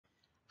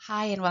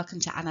Hi and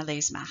welcome to Anna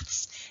Lou's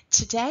Maths.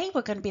 Today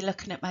we're going to be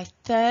looking at my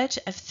third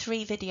of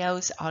 3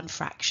 videos on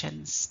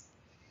fractions.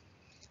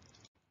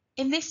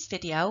 In this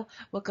video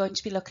we're going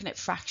to be looking at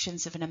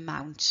fractions of an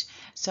amount.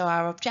 So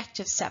our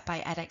objectives set by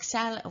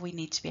Edexcel are we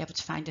need to be able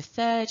to find a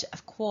third, a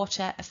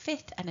quarter, a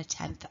fifth and a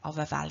tenth of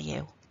a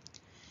value.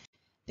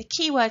 The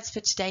keywords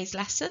for today's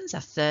lessons are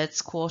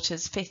thirds,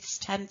 quarters, fifths,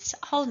 tenths,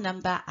 whole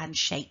number and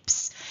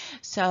shapes.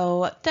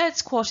 So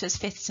thirds, quarters,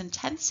 fifths and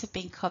tenths have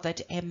been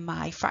covered in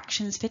my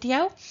fractions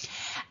video.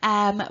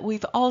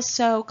 We've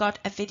also got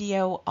a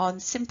video on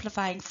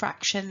simplifying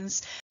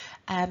fractions,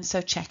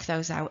 so check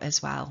those out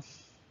as well.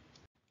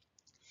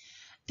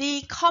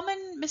 The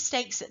common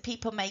mistakes that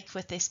people make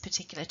with this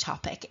particular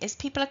topic is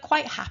people are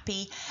quite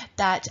happy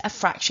that a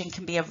fraction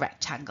can be a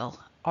rectangle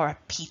or a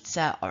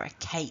pizza or a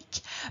cake.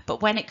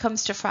 But when it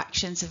comes to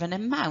fractions of an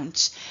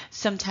amount,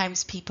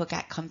 sometimes people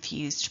get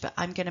confused, but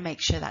I'm going to make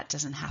sure that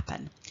doesn't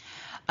happen.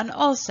 And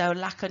also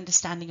lack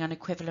understanding on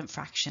equivalent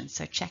fractions,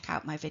 so check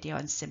out my video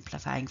on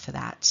simplifying for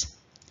that.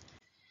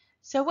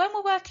 So when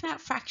we're working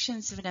out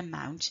fractions of an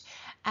amount,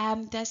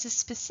 there's a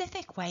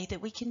specific way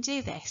that we can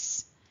do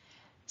this.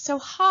 So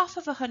half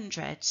of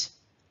 100,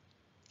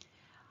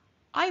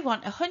 I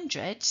want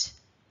 100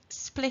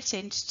 split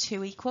into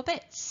 2 equal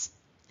bits.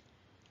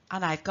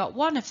 And I've got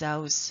one of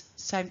those,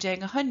 so I'm doing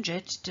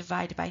 100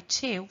 divided by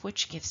 2,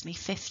 which gives me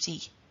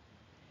 50.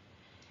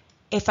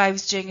 If I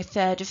was doing a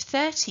third of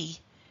 30,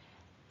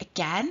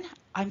 again,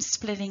 I'm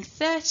splitting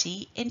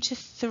 30 into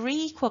 3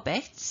 equal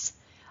bits,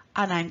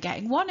 and I'm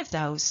getting one of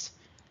those.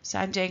 So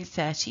I'm doing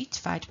 30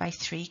 divided by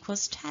 3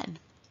 equals 10.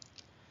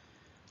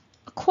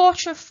 A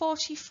quarter of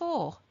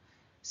 44,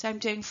 so I'm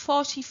doing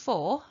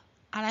 44,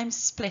 and I'm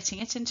splitting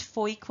it into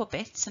 4 equal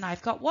bits, and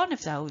I've got one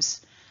of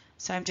those.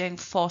 So I'm doing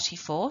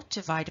 44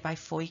 divided by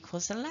 4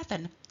 equals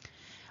 11.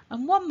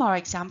 And one more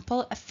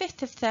example, a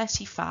fifth of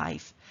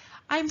 35.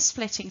 I'm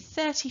splitting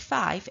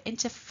 35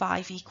 into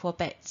 5 equal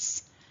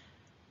bits.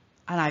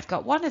 And I've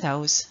got one of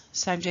those.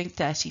 So I'm doing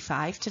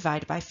 35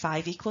 divided by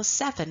 5 equals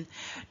 7.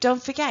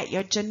 Don't forget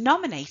your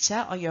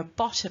denominator or your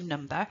bottom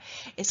number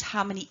is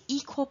how many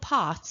equal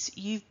parts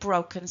you've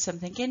broken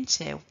something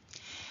into.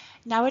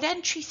 Now at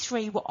entry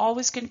 3, we're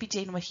always going to be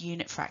dealing with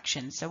unit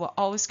fractions. So we're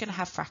always going to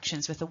have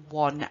fractions with a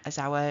 1 as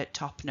our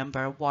top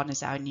number, 1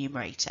 as our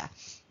numerator.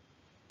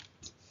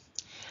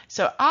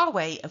 So our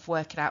way of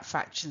working out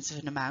fractions of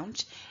an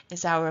amount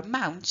is our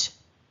amount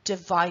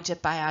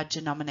divided by our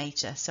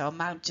denominator. So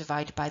amount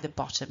divided by the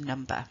bottom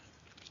number.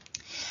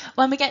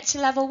 When we get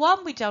to level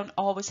 1, we don't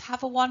always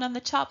have a 1 on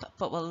the top,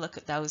 but we'll look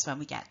at those when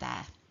we get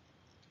there.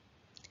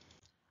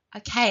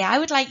 Okay, I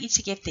would like you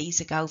to give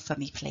these a go for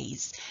me,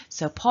 please.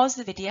 So pause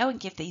the video and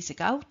give these a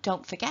go.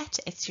 Don't forget,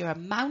 it's your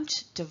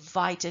amount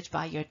divided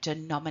by your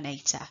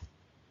denominator.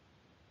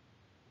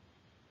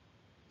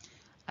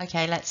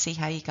 Okay, let's see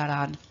how you got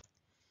on.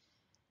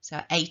 So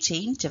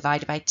 18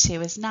 divided by 2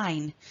 is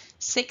 9.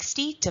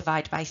 60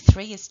 divided by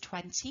 3 is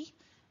 20.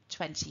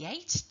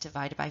 28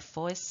 divided by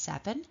 4 is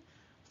 7.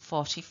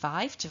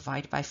 45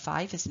 divided by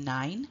 5 is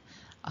 9.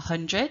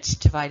 100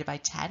 divided by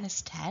 10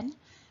 is 10.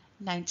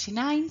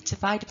 99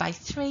 divided by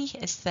 3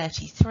 is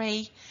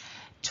 33,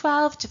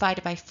 12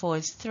 divided by 4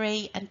 is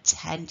 3, and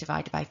 10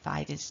 divided by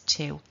 5 is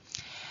 2.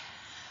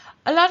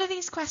 A lot of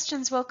these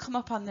questions will come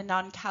up on the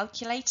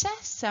non-calculator,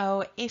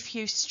 so if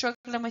you're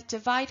struggling with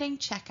dividing,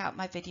 check out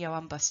my video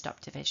on bus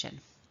stop division.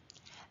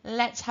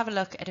 Let's have a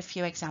look at a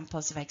few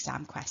examples of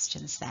exam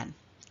questions then.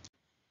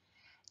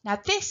 Now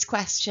this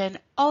question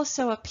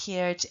also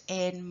appeared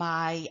in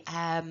my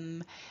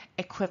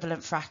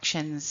equivalent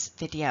fractions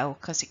video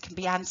because it can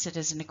be answered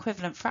as an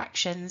equivalent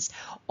fractions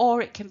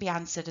or it can be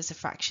answered as a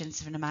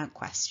fractions of an amount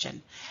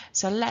question.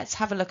 So let's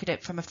have a look at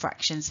it from a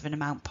fractions of an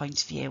amount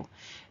point of view.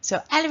 So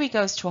Ellery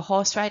goes to a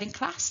horse riding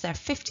class. There are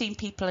 15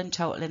 people in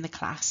total in the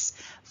class.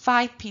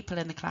 5 people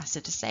in the class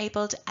are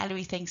disabled.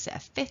 Ellery thinks that a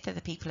fifth of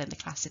the people in the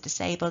class are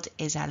disabled.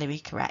 Is Ellery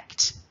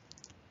correct?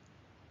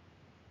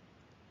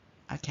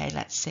 Okay,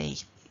 let's see.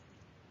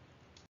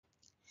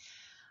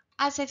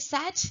 As I've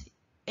said,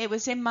 it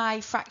was in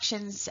my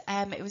fractions,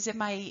 it was in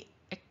my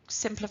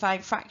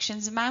simplifying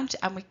fractions amount,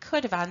 and we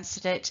could have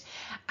answered it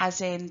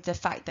as in the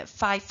fact that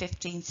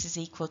 5/15 is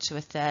equal to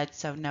a third,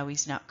 so no,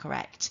 he's not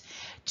correct.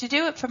 To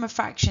do it from a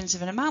fractions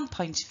of an amount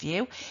point of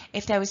view,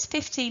 if there was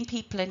 15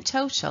 people in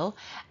total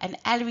and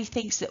Ellery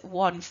thinks that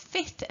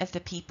 1/5 of the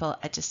people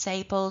are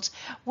disabled,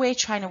 we're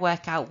trying to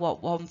work out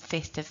what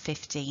 1/5 of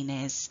 15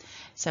 is.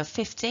 So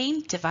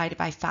 15 divided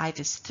by 5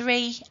 is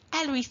 3.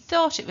 Ellery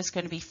thought it was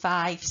going to be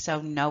 5,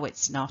 so no,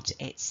 it's not,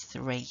 it's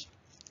 3.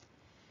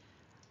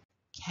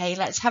 Okay,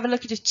 let's have a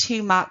look at a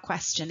 2-mark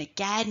question.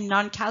 Again,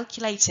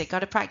 non-calculator, got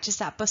to practice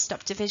that bus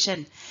stop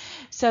division.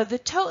 So the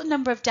total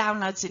number of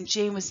downloads in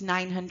June was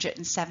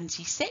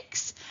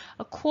 976.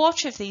 A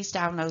quarter of these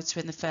downloads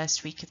were in the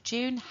first week of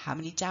June. How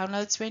many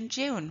downloads were in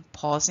June?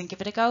 Pause and give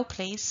it a go,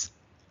 please.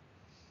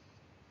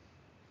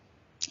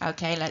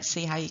 Okay, let's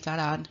see how you got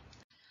on.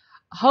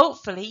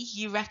 Hopefully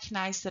you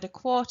recognise that a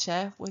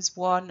quarter was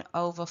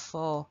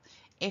 1/4.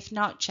 If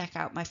not, check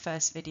out my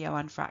first video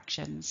on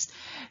fractions.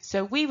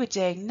 So we were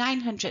doing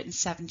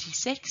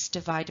 976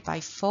 divided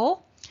by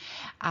 4.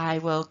 I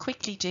will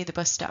quickly do the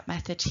bus stop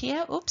method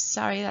here. Oops,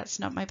 sorry, that's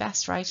not my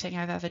best writing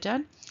I've ever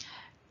done.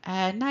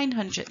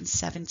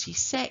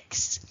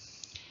 976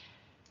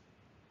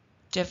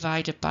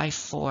 divided by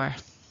 4.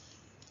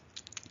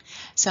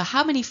 So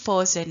how many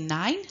 4s in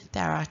 9?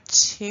 There are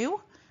 2,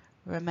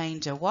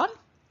 remainder 1.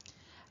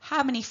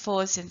 How many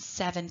 4s in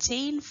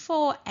 17?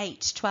 4,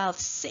 8, 12,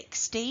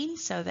 16.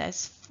 So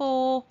there's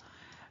 4,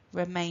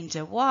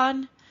 remainder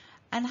 1.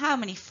 And how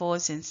many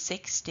 4s in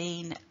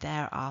 16?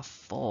 There are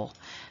 4.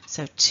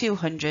 So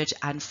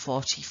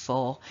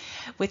 244.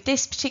 With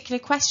this particular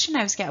question,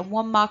 I was getting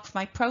 1 mark for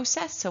my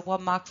process. So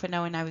 1 mark for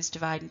knowing I was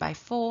dividing by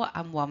 4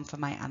 and 1 for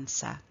my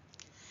answer.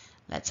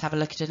 Let's have a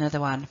look at another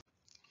one.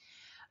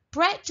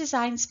 Brett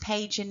designs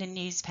page in a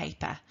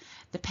newspaper.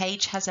 The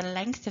page has a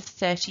length of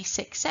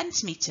 36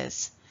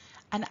 centimetres.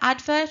 An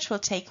advert will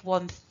take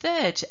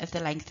 1/3 of the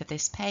length of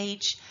this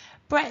page.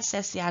 Brett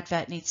says the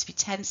advert needs to be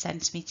 10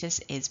 centimetres.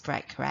 Is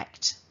Brett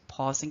correct?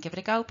 Pause and give it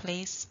a go,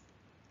 please.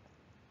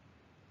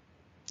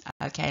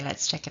 Okay,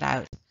 let's check it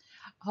out.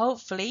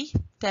 Hopefully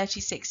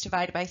 36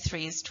 divided by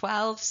 3 is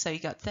 12. So you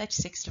got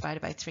 36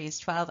 divided by 3 is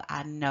 12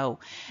 and no.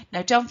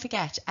 Now don't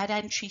forget, at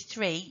entry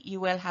 3, you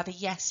will have a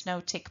yes,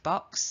 no tick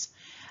box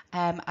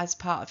as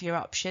part of your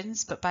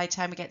options. But by the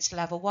time we get to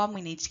level 1,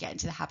 we need to get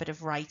into the habit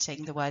of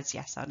writing the words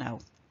yes or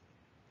no.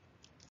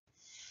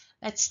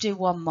 Let's do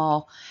one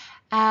more.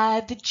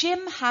 The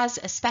gym has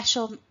a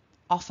special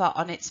offer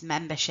on its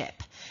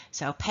membership.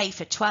 So pay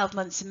for 12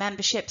 months of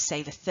membership,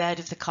 save 1/3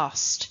 of the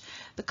cost.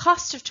 The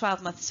cost of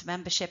 12 months of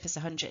membership is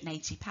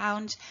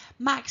 £180.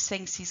 Max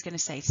thinks he's going to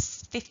save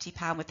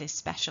 £50 with this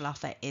special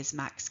offer. Is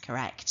Max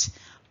correct?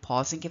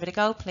 Pause and give it a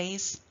go,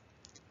 please.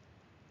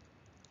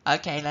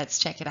 Okay, let's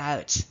check it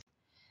out.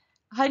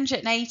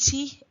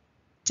 180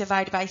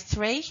 divided by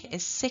 3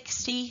 is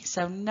 60.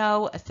 So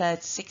no,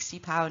 1/3,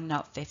 £60,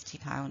 not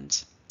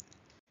 £50.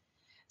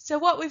 So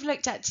what we've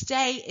looked at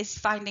today is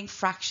finding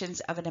fractions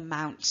of an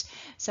amount.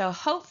 So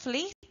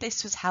hopefully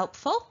this was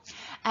helpful.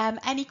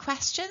 Any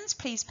questions,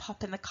 please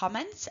pop in the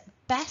comments.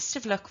 Best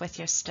of luck with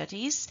your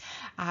studies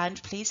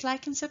and please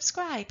like and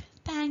subscribe.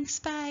 Thanks,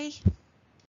 bye.